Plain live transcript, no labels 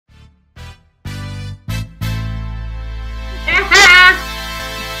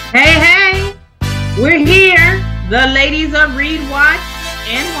Hey, hey, we're here, the ladies of Read, Watch,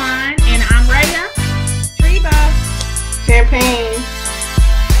 and Wine, and I'm Raya, Treva, Champagne,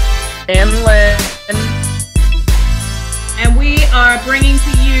 and Lynn. And we are bringing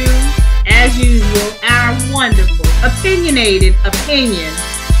to you, as usual, our wonderful, opinionated opinion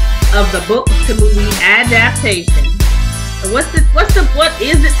of the book to movie adaptation. So what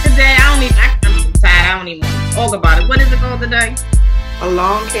is it today? I'm so tired. I don't even want to talk about it. What is it called today?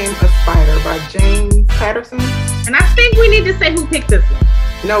 Along Came a Spider by James Patterson. And I think we need to say who picked this one.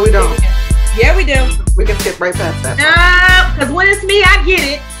 No, we don't. Yeah, we do. We can skip right past that. No, because when it's me, I get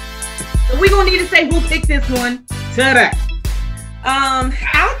it. So we're going to need to say who picked this one today. I'll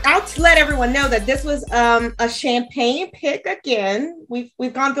let everyone know that this was a Champagne pick again.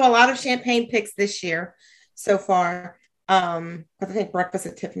 We've gone through a lot of Champagne picks this year so far. I think Breakfast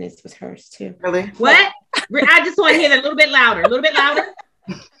at Tiffany's was hers too. Really? What? I just want to hear that a little bit louder. A little bit louder.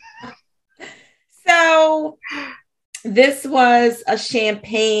 So this was a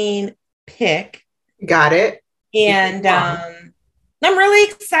Champagne pick. Got it. And I'm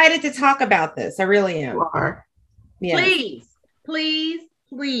really excited to talk about this. I really am. You are. Yeah. Please.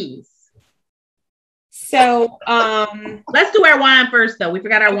 So let's do our wine first, though. We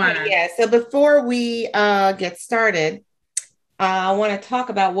forgot our wine. Yeah. So before we get started, I want to talk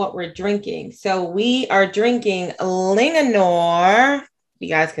about what we're drinking. So we are drinking Linganore. You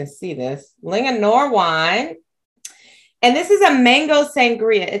guys can see this. Linganore wine. And this is a mango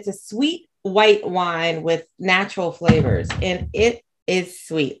sangria. It's a sweet white wine with natural flavors. And it is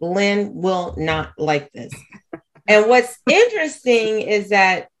sweet. Lynn will not like this. And what's interesting is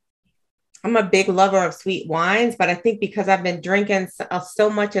that I'm a big lover of sweet wines, but I think because I've been drinking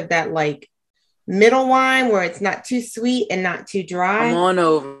so much of that like middle wine where it's not too sweet and not too dry. Come on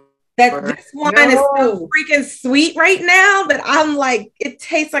over. That this wine is so freaking sweet right now that I'm like, it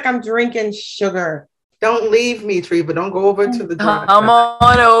tastes like I'm drinking sugar. Don't leave me, Treva. Don't go over to the dry Come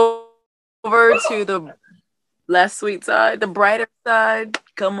side. on over to the less sweet side, the brighter side.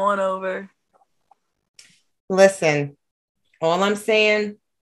 Come on over. Listen, all I'm saying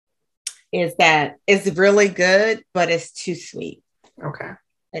is that it's really good, but it's too sweet. Okay.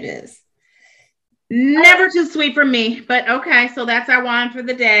 It is. Never too sweet for me, but okay. So that's our wine for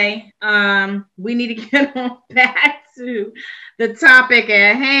the day. We need to get on back to the topic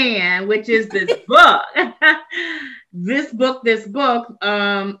at hand, which is this book. This book.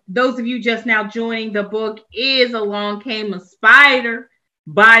 Those of you just now joining, the book is Along Came a Spider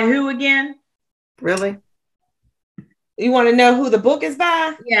by who again? Really? You want to know who the book is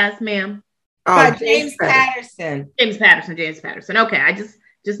by? Yes, ma'am. By James Patterson. James Patterson. Okay, I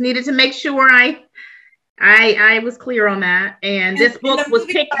just needed to make sure I was clear on that. And this book was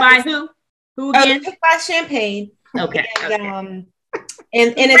picked by who? Who again? Picked by Champagne. Okay. And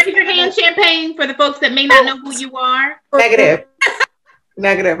raise your hand, Champagne, for the folks that may not know who you are. Negative.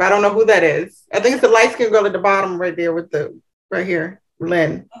 Negative. I don't know who that is. I think it's the light-skinned girl at the bottom right there with the right here.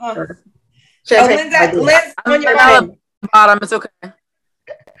 Lynn. Lynn's on your Bottom. It's okay.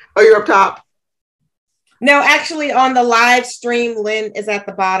 Oh, you're up top. No, actually, on the live stream, Lynn is at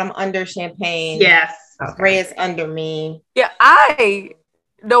the bottom under Champagne. Yes. Okay. Ray is under me. Yeah, I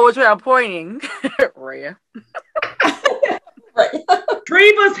know which way I'm pointing. Rhea.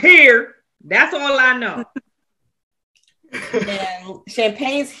 Treva's here. That's all I know. And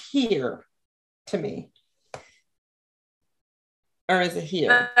Champagne's here to me. Or is it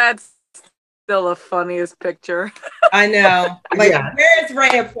here? That's still the funniest picture. I know. Like, Yeah. where is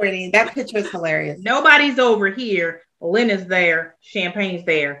Ray pointing? That picture is hilarious. Nobody's over here. Lynn is there. Champagne's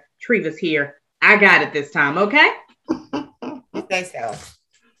there. Treva's here. I got it this time, okay? You say so.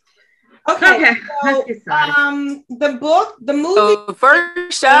 Okay. So, Let's get started. the movie. So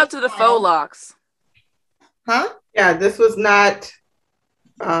first, shout out to the faux locks. Huh? Yeah, this was not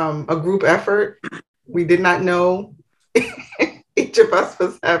a group effort. We did not know each of us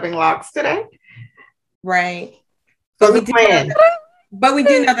was having locks today. Right. So the plan. But we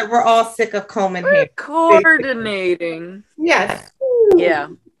do know that we're all sick of combing hair. Coordinating. Yes. Yeah.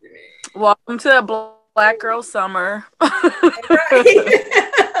 Welcome to Black Girl Summer.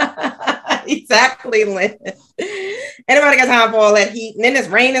 Exactly, Lynn. Anybody got time for all that heat? And then this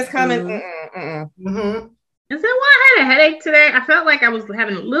rain is coming. Mm-hmm. Is that why I had a headache today? I felt like I was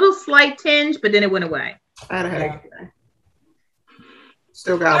having a little slight tinge, but then it went away. I had a headache today.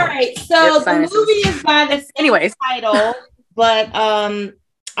 Still got All it. right. So the sinuses. movie is by the same title, but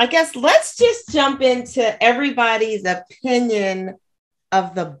I guess let's just jump into everybody's opinion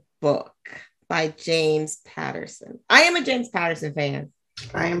of the book by James Patterson. I am a James Patterson fan.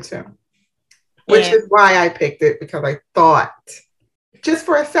 I am too. Which is why I picked it, because I thought just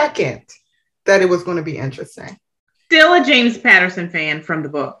for a second that it was going to be interesting. Still a James Patterson fan from the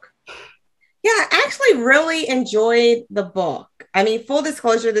book. Yeah, I actually really enjoyed the book. I mean, full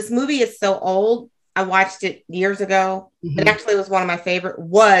disclosure, this movie is so old. I watched it years ago. It actually was one of my favorite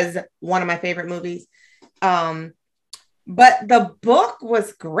movies. But the book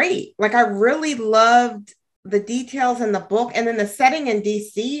was great. Like, I really loved the details in the book, and then the setting in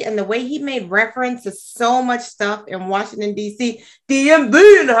DC and the way he made reference to so much stuff in Washington, DC.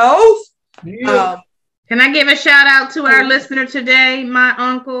 DMV in the house. Yeah. Can I give a shout out to our listener today, my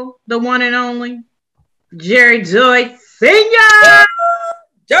uncle, the one and only, Jerry Joy Sr.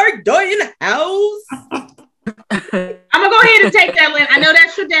 Jerry Joy in the house. I'm going to go ahead and take that, Lynn. I know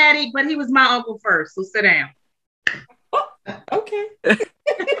that's your daddy, but he was my uncle first, so sit down. Okay.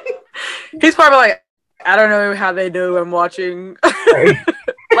 He's probably like, I don't know how they do. I'm watching.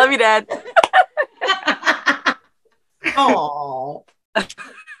 Love you, Dad. Oh.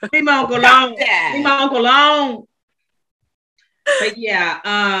 Leave my uncle alone. Leave my uncle alone. But yeah,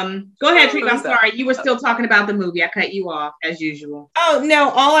 go ahead, Treat. I'm sorry. You were still talking about the movie. I cut you off as usual. Oh, no.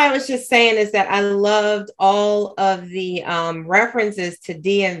 All I was just saying is that I loved all of the references to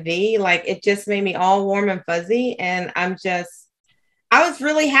DMV. Like, it just made me all warm and fuzzy. And I was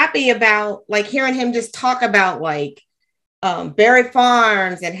really happy about like hearing him just talk about like Berry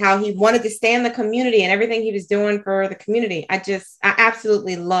Farms and how he wanted to stay in the community and everything he was doing for the community. I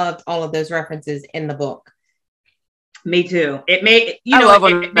absolutely loved all of those references in the book. Me too. It made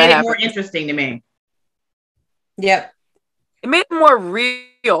it more interesting to me. Yep. It made it more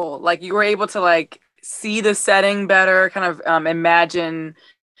real. Like, you were able to like see the setting better, kind of imagine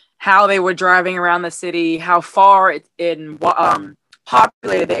how they were driving around the city, how far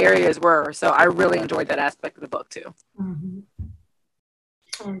populated the areas were. So I really enjoyed that aspect of the book too.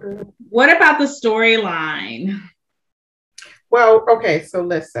 What about the storyline? Well, okay, so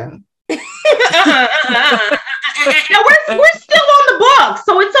listen. No, we're still on the book,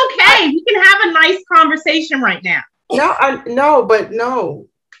 so it's okay. We can have a nice conversation right now. No.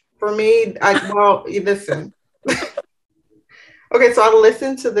 For me, listen. Okay, so I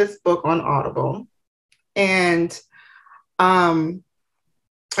listened to this book on Audible, and I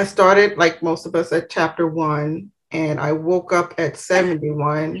started, like most of us, at chapter 1, and I woke up at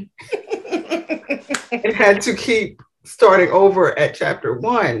 71 and had to keep starting over at chapter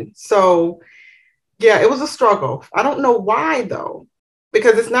 1. So yeah, it was a struggle. I don't know why though,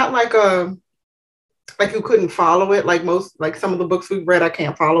 because it's not like you couldn't follow it. Like some of the books we've read, I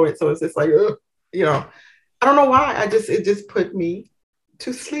can't follow it. So it's just like, I don't know why. It just put me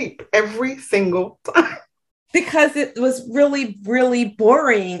to sleep every single time. Because it was really, really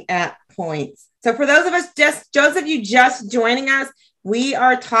boring at points. So for those of you just joining us, we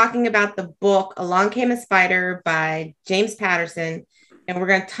are talking about the book Along Came a Spider by James Patterson. And we're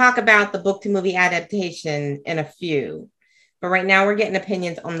going to talk about the book to movie adaptation in a few. But right now we're getting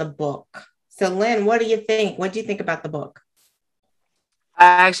opinions on the book. So Lynn, what do you think? What do you think about the book?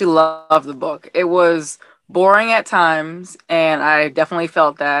 I actually love the book. It was boring at times, and I definitely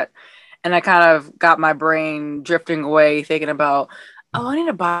felt that. And I kind of got my brain drifting away thinking about, I need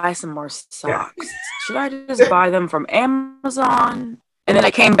to buy some more socks. Should I just buy them from Amazon? And then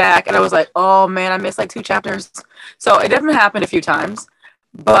I came back and I was like, oh man, I missed like 2 chapters. So it definitely happened a few times,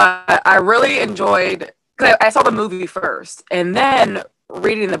 but I really enjoyed, because I saw the movie first and then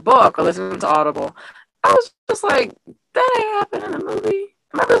reading the book or listening to Audible, I was just like, that ain't happened in the movie.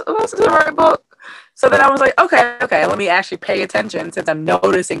 Am I listening to the right book? So then I was like, okay, let me actually pay attention since I'm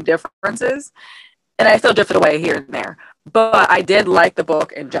noticing differences. And I still drifted away here and there. But I did like the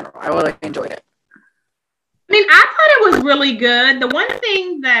book in general. I really enjoyed it. I mean, I thought it was really good. The one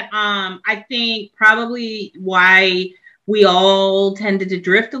thing that I think probably why we all tended to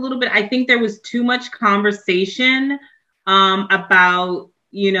drift a little bit, I think there was too much conversation about,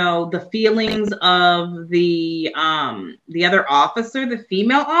 the feelings of the other officer, the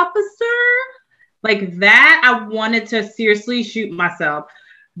female officer. Like that, I wanted to seriously shoot myself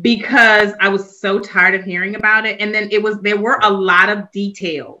because I was so tired of hearing about it. And then there were a lot of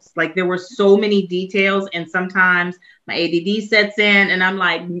details. Like there were so many details, and sometimes my ADD sets in and I'm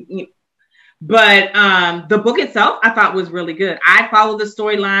like, but the book itself I thought was really good. I followed the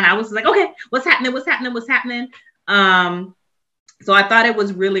storyline. I was like, okay, what's happening? So I thought it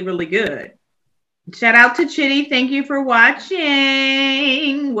was really, really good. Shout out to Chitty. Thank you for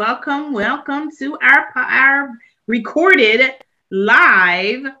watching. Welcome to our recorded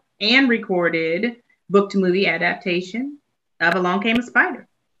live and recorded book to movie adaptation of Along Came a Spider.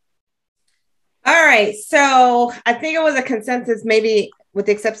 All right. So I think it was a consensus, maybe with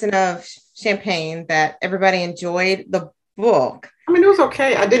the exception of Champagne, that everybody enjoyed the book. I mean, it was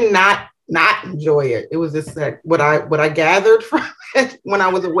okay. I did not enjoy it. It was just that what I gathered from it when I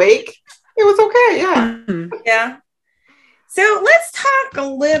was awake, it was okay. Yeah. Yeah. So let's talk a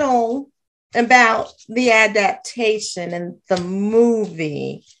little about the adaptation and the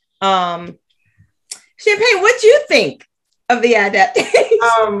movie. Champagne, what do you think of the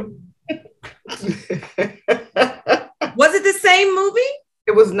adaptation? Was it the same movie?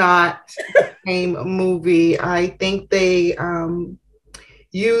 It was not the same movie. I think they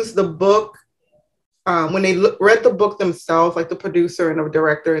used the book when they read the book themselves, like the producer and the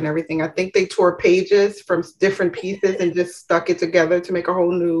director and everything. I think they tore pages from different pieces and just stuck it together to make a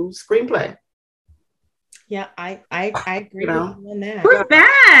whole new screenplay. Yeah, I agree with you on that. It was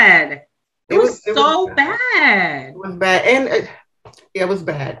bad. It was so bad. It was bad. And it was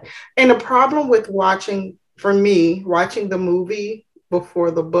bad. And the problem with watching the movie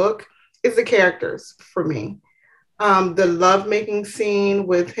before the book is the characters for me. The lovemaking scene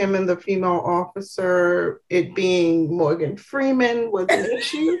with him and the female officer, it being Morgan Freeman, was an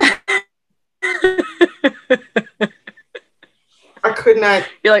issue. I could not.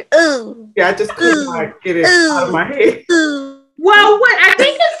 You're like, ooh. Yeah, I just could not get it out of my head. Well, what I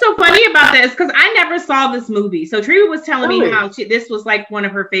think is so funny about this, because I never saw this movie. So Treva was telling me how this was like one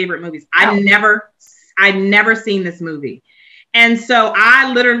of her favorite movies. I'd never seen this movie. And so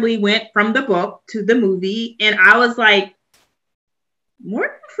I literally went from the book to the movie, and I was like,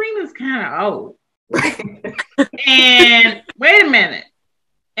 Morgan Freeman's kind of old. And wait a minute.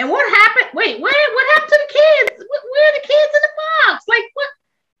 And what happened? Wait, what happened to the kids? Where are the kids in the box? Like, what?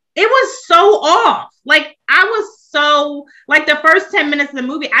 It was so off. Like, I was so, like, the first 10 minutes of the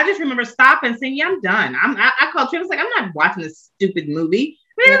movie, I just remember stopping and saying, yeah, I'm done. I called Treva. I was like, I'm not watching this stupid movie.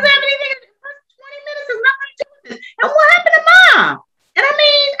 It doesn't have anything in the first 20 minutes. Is nothing to do with this. And what happened to Mom? And I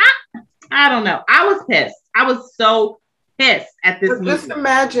mean, I don't know. I was pissed. I was so pissed at this movie. Just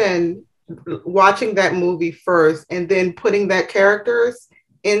imagine watching that movie first and then putting that characters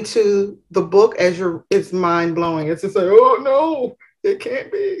into the book it's mind blowing. It's just like, oh no, it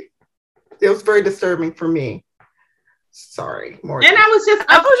can't be. It was very disturbing for me. Sorry, Morgan. And I was just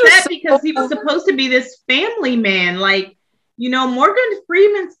upset because he was supposed to be this family man. Like, Morgan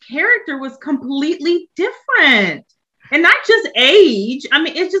Freeman's character was completely different. And not just age. I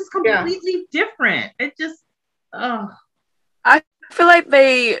mean, it's just completely different. It just, I feel like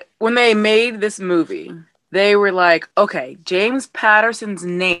when they made this movie, they were like, okay, James Patterson's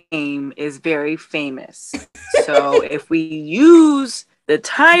name is very famous. So if we use the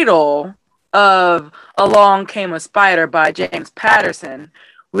title of Along Came a Spider by James Patterson,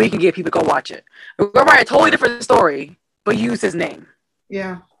 we can get people to go watch it. We're going to write a totally different story, but use his name.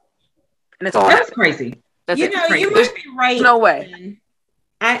 Yeah. And it's all that's crazy. That's you might be right. No way.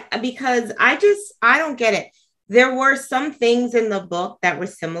 Because I don't get it. There were some things in the book that were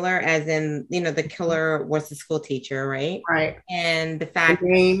similar, as in, the killer was the school teacher, right? Right. And the fact the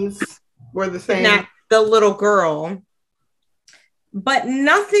names were the same. Not the little girl. But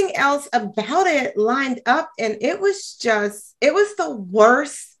nothing else about it lined up. And it was the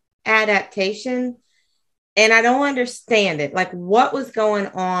worst adaptation. And I don't understand it. Like, what was going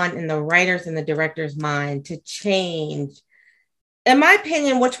on in the writers and the director's mind to change? In my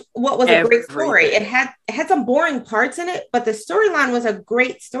opinion, what was a great story. It had some boring parts in it, but the storyline was a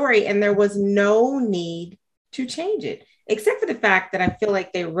great story, and there was no need to change it, except for the fact that I feel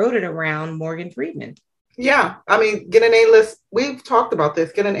like they wrote it around Morgan Freeman. Yeah, I mean, get an A-list. We've talked about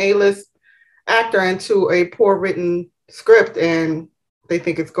this. Get an A-list actor into a poor written script, and they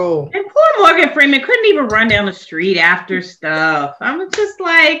think it's gold. And poor Morgan Freeman couldn't even run down the street after stuff. I'm just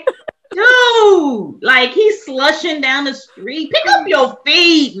like. Dude, like he's slushing down the street. Pick up your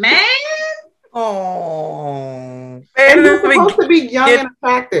feet, man. Oh, and you're supposed to be young and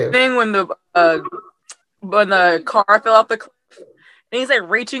attractive. Thing when the car fell off the cliff, and he's like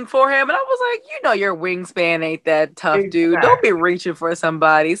reaching for him, and I was like, your wingspan ain't that tough, exactly. Dude. Don't be reaching for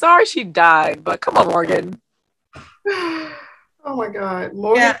somebody. Sorry, she died, but come on, Morgan. Oh my God,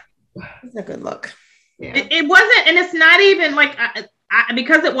 Morgan. Yeah, it's a good look. Yeah. It wasn't, and it's not even like.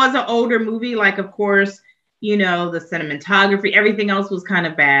 Because it was an older movie, like, of course, the cinematography, everything else was kind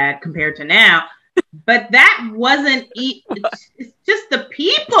of bad compared to now. But that wasn't, it's just the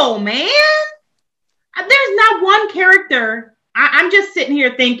people, man. There's not one character. I'm just sitting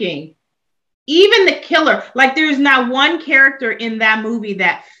here thinking, even the killer, like there's not one character in that movie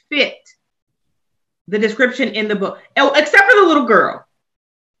that fit the description in the book, except for the little girl.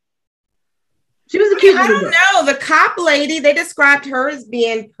 She was a cute little girl. I don't know. The cop lady, they described her as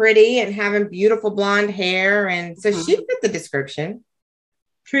being pretty and having beautiful blonde hair. And so she fit the description.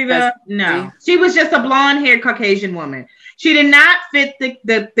 Treva, no. She was just a blonde-haired Caucasian woman. She did not fit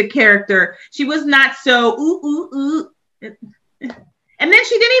the character. She was not so ooh. And then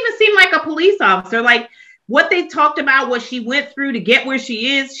she didn't even seem like a police officer. Like what they talked about, what she went through to get where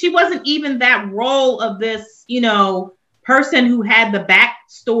she is, she wasn't even that role of this, person who had the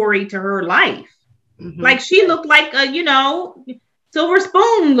backstory to her life. Mm-hmm. Like she looked like a, silver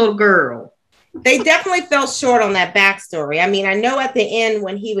spoon little girl. They definitely fell short on that backstory. I mean, I know at the end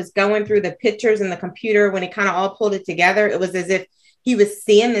when he was going through the pictures in the computer, when he kind of all pulled it together, it was as if he was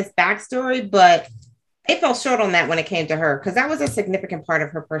seeing this backstory, but they fell short on that when it came to her, because that was a significant part of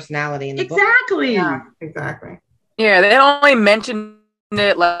her personality in the book. Yeah, exactly. Yeah, they only mentioned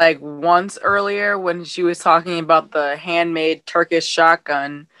it like once earlier when she was talking about the handmade Turkish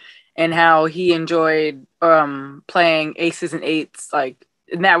shotgun and how he enjoyed playing aces and eights,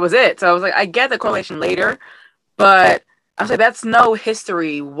 and that was it. So I was like, I get the correlation later, but I was like, that's no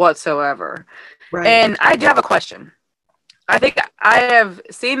history whatsoever. Right. And I do have a question. I think I have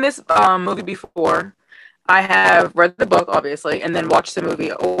seen this movie before. I have read the book, obviously, and then watched the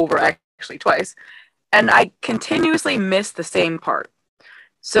movie over actually twice. And I continuously miss the same part.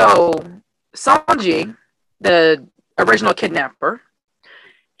 So Soneji, the original kidnapper,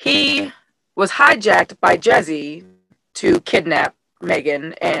 he was hijacked by Jezzie to kidnap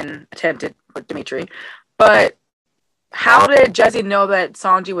Megan and attempted with Dimitri. But how did Jezzie know that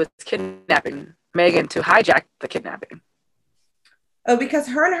Soneji was kidnapping Megan to hijack the kidnapping? Oh, because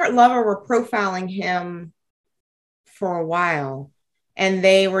her and her lover were profiling him for a while, and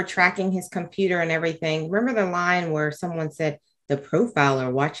they were tracking his computer and everything. Remember the line where someone said, "The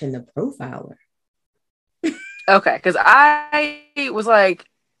profiler watching the profiler"? Okay, because I was like,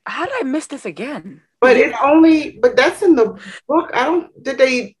 how did I miss this again? But but that's in the book. Did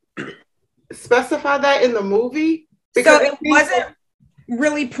they specify that in the movie? Because so it wasn't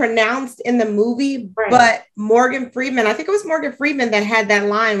really pronounced in the movie, right. But Morgan Freeman, I think it was Morgan Freeman that had that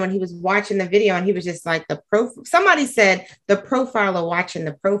line when he was watching the video, and he was just like, somebody said the profiler watching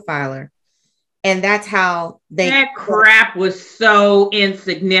the profiler. And that's how that crap was so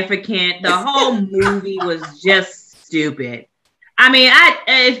insignificant. The whole movie was just stupid. I mean,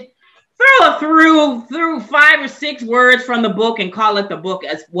 I through 5 or 6 words from the book and call it the book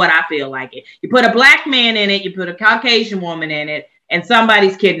as what I feel like it. You put a black man in it, you put a Caucasian woman in it, and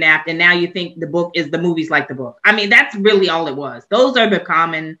somebody's kidnapped, and now you think the movie's like the book. I mean, that's really all it was. Those are the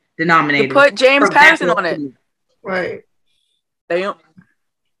common denominators. You put James Patterson on it. Right.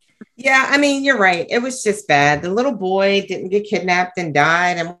 Yeah, I mean, you're right. It was just bad. The little boy didn't get kidnapped and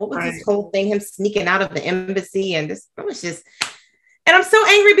died. And what was this whole thing? Him sneaking out of the embassy, and it was just. And I'm so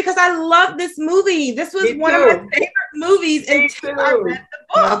angry because I love this movie. This was one of my favorite movies until I read the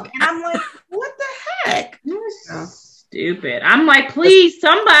book. And I'm like, what the heck? Stupid. I'm like, please,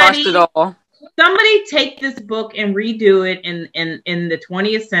 somebody take this book and redo it in the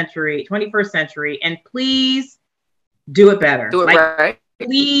 21st century, and please do it better. Do it right.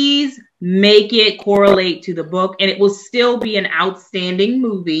 Please make it correlate to the book, and it will still be an outstanding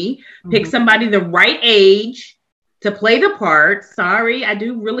movie. Mm-hmm. Pick somebody the right age to play the part. Sorry, I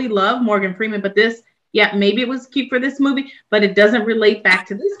do really love Morgan Freeman, but maybe it was cute for this movie, but it doesn't relate back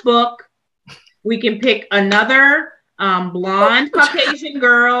to this book. We can pick another blonde Caucasian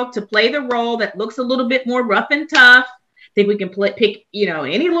girl to play the role that looks a little bit more rough and tough. I think we can pick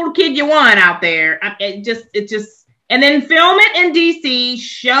any little kid you want out there. And then film it in DC,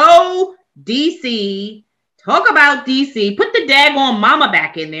 show DC, talk about DC, put the daggone mama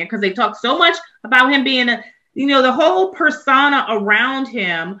back in there, because they talk so much about him being the whole persona around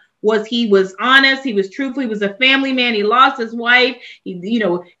him was he was honest, he was truthful, he was a family man, he lost his wife,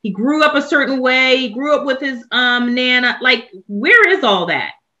 he grew up a certain way, he grew up with his nana. Like, where is all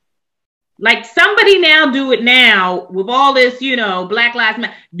that? Like, somebody now do it now with all this, Black Lives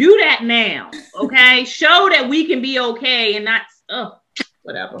Matter. Do that now, okay? Show that we can be okay and not,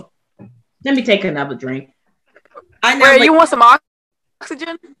 whatever. Let me take another drink. I know. You want some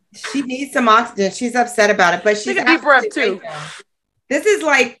oxygen? She needs some oxygen. She's upset about it, but she's take a deep breath too. This is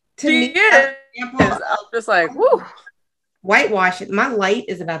like, to me, I'm just like, woo. Whitewashing. My light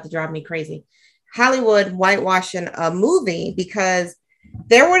is about to drive me crazy. Hollywood whitewashing a movie, because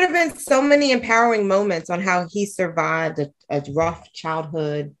there would have been so many empowering moments on how he survived a rough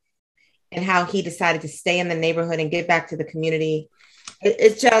childhood and how he decided to stay in the neighborhood and get back to the community.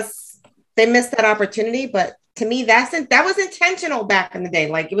 It's just, they missed that opportunity. But to me, that was intentional back in the day.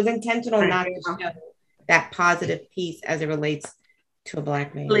 Like, it was intentional not to show that positive piece as it relates to a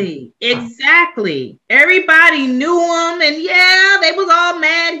Black man. Exactly. Everybody knew him, and they was all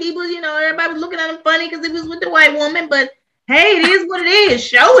mad. He was, everybody was looking at him funny because he was with the white woman, but Hey, it is what it is.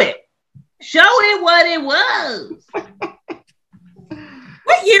 Show it. Show it what it was.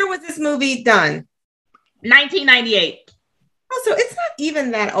 What year was this movie done? 1998. Oh, so it's not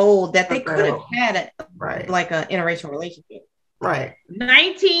even that old that they could have had like an interracial relationship. Right.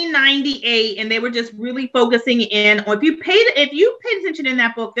 1998, and they were just really focusing in on, if you paid attention in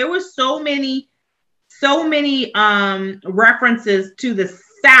that book, there were so many references to the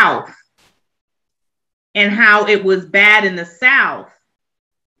South and how it was bad in the South,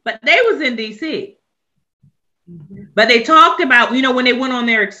 but they was in DC. Mm-hmm. But they talked about, you know, when they went on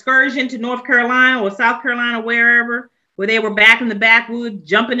their excursion to North Carolina or South Carolina, wherever, where they were back in the backwoods,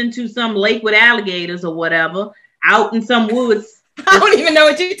 jumping into some lake with alligators or whatever, out in some woods. I don't even know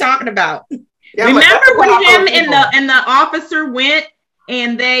what you're talking about. Yeah, remember when him and the officer went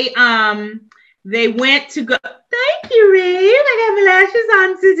and they went to go. Thank you, Reed. I got my lashes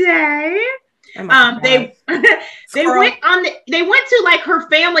on today. They went to like her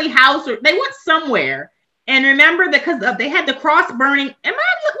family house, or they went somewhere. And remember that because they had the cross burning. Was I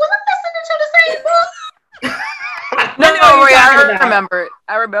listening to the same book? No, I remember it.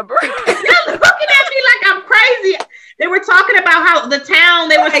 I remember. You're looking at me like I'm crazy. They were talking about how the town,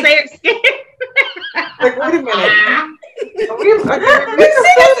 they were scared. Like, wait a minute. You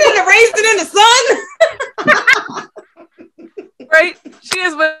see this in the Raised It in the Sun? Right? She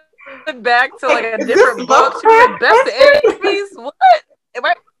just went back to like a different book. She was best enemies. What? Am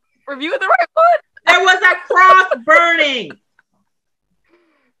I reviewing the right one? There was a cross burning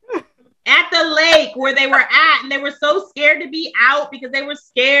at the lake where they were at, and they were so scared to be out because they were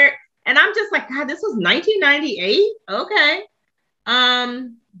scared. And I'm just like, God, this was 1998. Okay.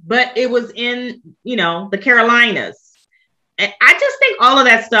 But it was in, you know, the Carolinas. And I just think all of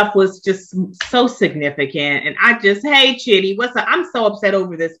that stuff was just so significant. And I just, hey, Chitty, what's up? I'm so upset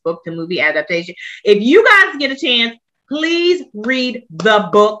over this book to movie adaptation. If you guys get a chance, please read the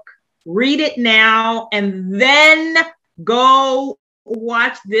book. Read it now and then go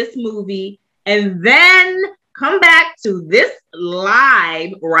watch this movie and then come back to this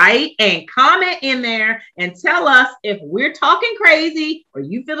live, right? And comment in there and tell us if we're talking crazy or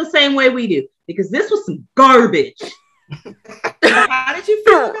you feel the same way we do, because this was some garbage. How did you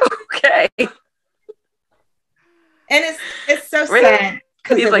feel? Okay. And it's so sad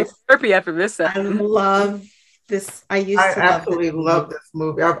because he's like therapy after this. I love this. I absolutely love this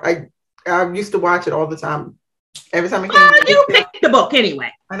movie. I used to watch it all the time. Every time it came. Well, you picked the book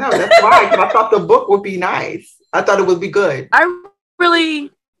anyway. I know, that's why, because I thought the book would be nice. I thought it would be good. I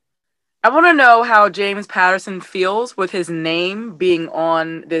want to know how James Patterson feels with his name being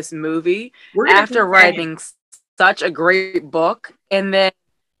on this movie after writing such a great book and then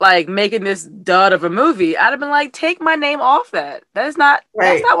like making this dud of a movie. I'd have been like, take my name off that. That's not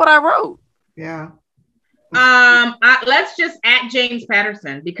what I wrote. Yeah. Let's just add James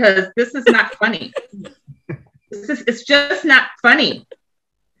Patterson because this is not funny. It's just not funny.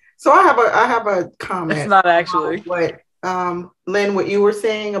 So I have a comment. It's not actually. What Lynn, what you were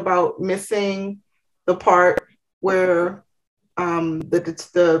saying about missing the part where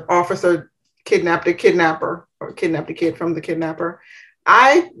the officer kidnapped a kidnapper or kidnapped a kid from the kidnapper.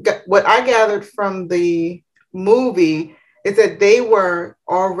 What I gathered from the movie is that they were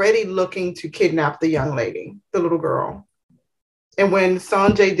already looking to kidnap the young lady, the little girl. And when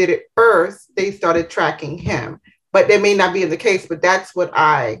Soneji did it first, they started tracking him. But that may not be in the case, but that's what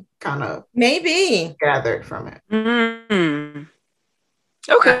I kind of gathered from it. Mm-hmm.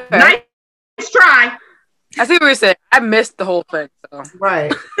 Okay. Nice try. I see what you're saying. I missed the whole thing. So.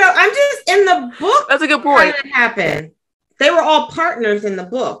 Right. So I'm just in the book. That's a good point. How did it happen? They were all partners in the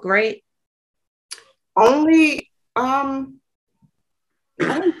book, right? Only, I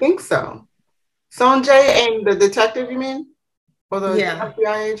don't think so. Soneji and the detective, you mean? Or the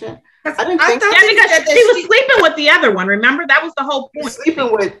FBI agent? I didn't think so. Yeah, because she was sleeping with the other one. Remember? That was the whole point. Sleeping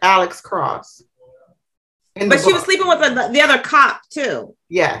with Alex Cross. But she was sleeping with the other cop too.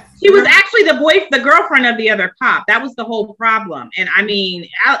 Yes. She was actually the girlfriend of the other cop. That was the whole problem. And I mean,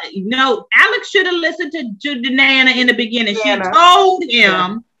 Alex should have listened to Nana in the beginning. She told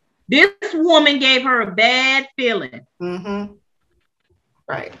him this woman gave her a bad feeling. Mm-hmm.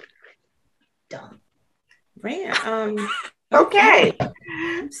 Right. Dumb. Right. Okay.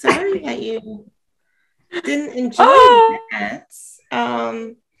 I'm sorry that you didn't enjoy that.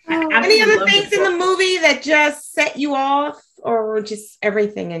 Any other things in the movie that just set you off, or just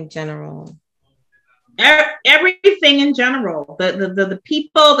everything in general? Everything in general. The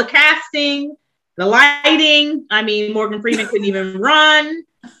people, the casting, the lighting. I mean, Morgan Freeman couldn't even run.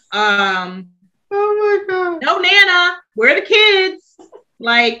 Oh my God. No Nana. Where are the kids?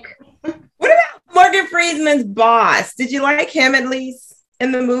 Like, what about Morgan Freeman's boss. Did you like him at least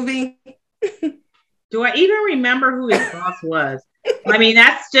in the movie? Do I even remember who his boss was? I mean,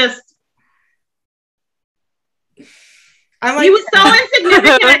 that's just. He was so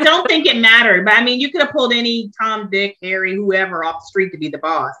insignificant. I don't think it mattered. But I mean, you could have pulled any Tom, Dick, Harry, whoever off the street to be the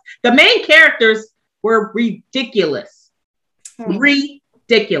boss. The main characters were ridiculous.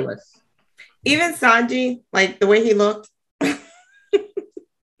 Ridiculous. Even Sanji, like the way he looked, he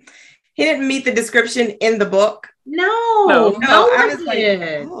didn't meet the description in the book. No one did.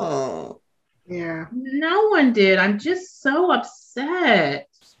 Like, oh. Yeah. No one did. I'm just so upset.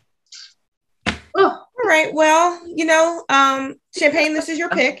 Oh. All right. Well, Champagne, this is your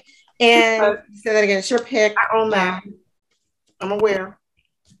pick. And say that again. It's your pick. I own that. I'm aware.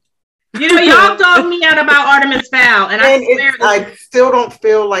 Y'all dogged me out about Artemis Fowl, and I still don't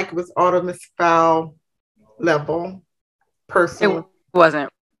feel like it was Artemis Fowl level, personally. It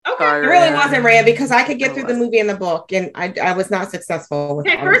wasn't. Okay. It really wasn't, Rhea, because I could get through the movie and the book, and I was not successful with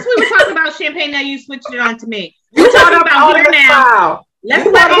Okay, first we were talking about Champagne, now you switched it on to me. We're talking about here now. Let's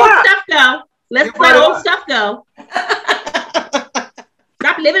let old stuff go. Let's let old stuff go.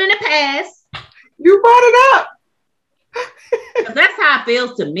 Stop living in the past. You brought it up. That's how it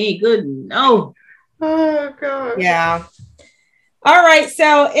feels to me. Good no. Oh God. Yeah. All right.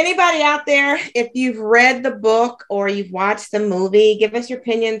 So anybody out there, if you've read the book or you've watched the movie, give us your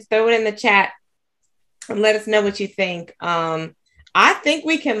opinions, throw it in the chat and let us know what you think. I think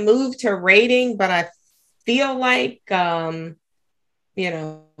we can move to rating, but I feel like we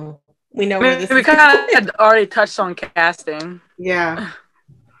know where this we kind of had already touched on casting. Yeah.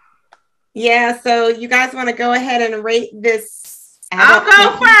 Yeah, so you guys want to go ahead and rate this? I'll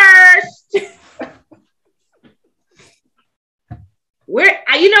go first.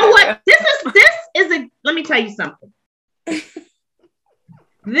 You know what? This is let me tell you something.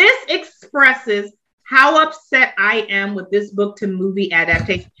 This expresses how upset I am with this book to movie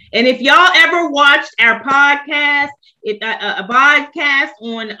adaptation. And if y'all ever watched our podcast, a podcast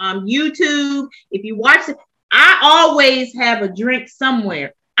on YouTube, if you watch it, I always have a drink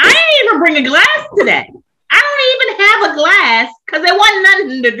somewhere. I didn't even bring a glass today. I don't even have a glass because there wasn't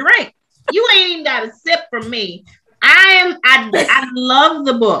nothing to drink. You ain't even got a sip from me. I love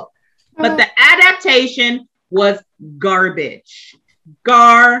the book, but the adaptation was garbage.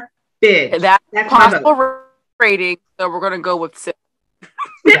 That's possible rating, so we're gonna go with sip.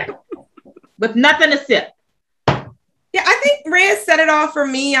 Sip with nothing to sip. Yeah, I think Rhea set it off for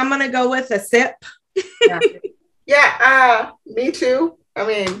me. I'm gonna go with a sip. Yeah, me too. I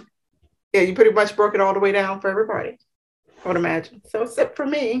mean, yeah, you pretty much broke it all the way down for everybody, I would imagine. So sip for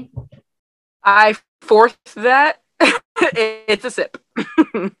me. I fourth that. It's a sip.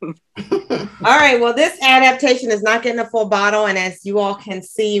 All right, well, this adaptation is not getting a full bottle, and as you all can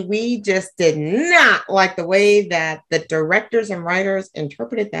see, we just did not like the way that the directors and writers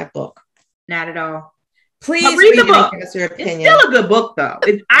interpreted that book. Not at all. Please read the book. Give us your opinion. It's still a good book, though.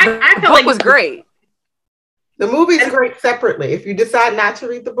 I feel like it was great. The movie's great separately. If you decide not to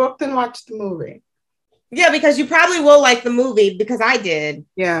read the book, then watch the movie. Yeah, because you probably will like the movie, because I did.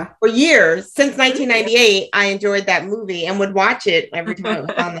 Yeah. For years, since 1998, I enjoyed that movie and would watch it every time it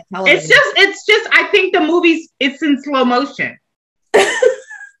was on the television. It's just, I think the movie's, it's in slow motion. I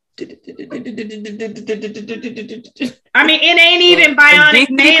mean, it ain't even Bionic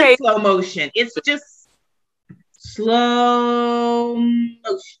Man slow motion. It's just slow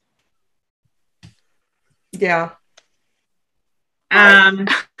motion. Yeah.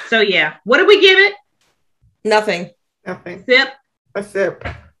 So yeah, what did we give it? Nothing. Sip. A sip.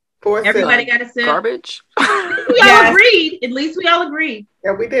 For Everybody got a sip. Garbage. We all agreed. At least we all agreed.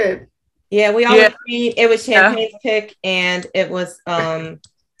 Yeah, we did. Yeah, we all agreed. It was Champagne's pick, and it was not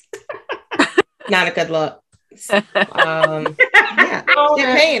a good look. Yeah,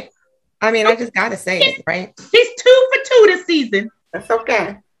 Champagne. I mean, I just gotta say it, right? He's 2 for 2 this season. That's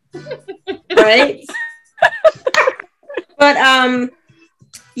okay. Right? But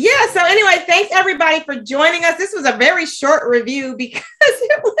yeah, so anyway, thanks everybody for joining us. This was a very short review because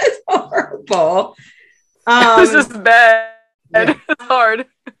it was horrible. This is bad. Yeah. It's hard.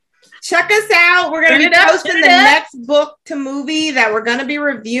 Check us out. We're going to be posting the next book to movie that we're going to be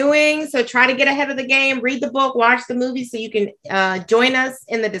reviewing. So try to get ahead of the game, read the book, watch the movie so you can join us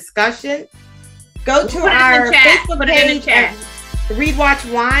in the discussion. Go to our Facebook page at Read, Watch,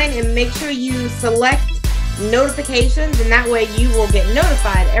 Wine, and make sure you select notifications, and that way you will get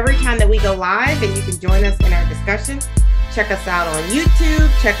notified every time that we go live, and you can join us in our discussion. Check us out on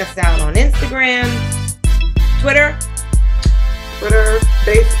YouTube. Check us out on Instagram, Twitter,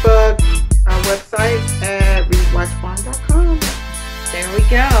 Facebook, our website at readwatchwine.com. There we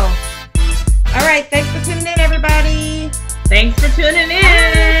go. All right. Thanks for tuning in, everybody. Thanks for tuning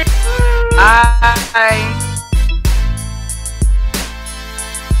in.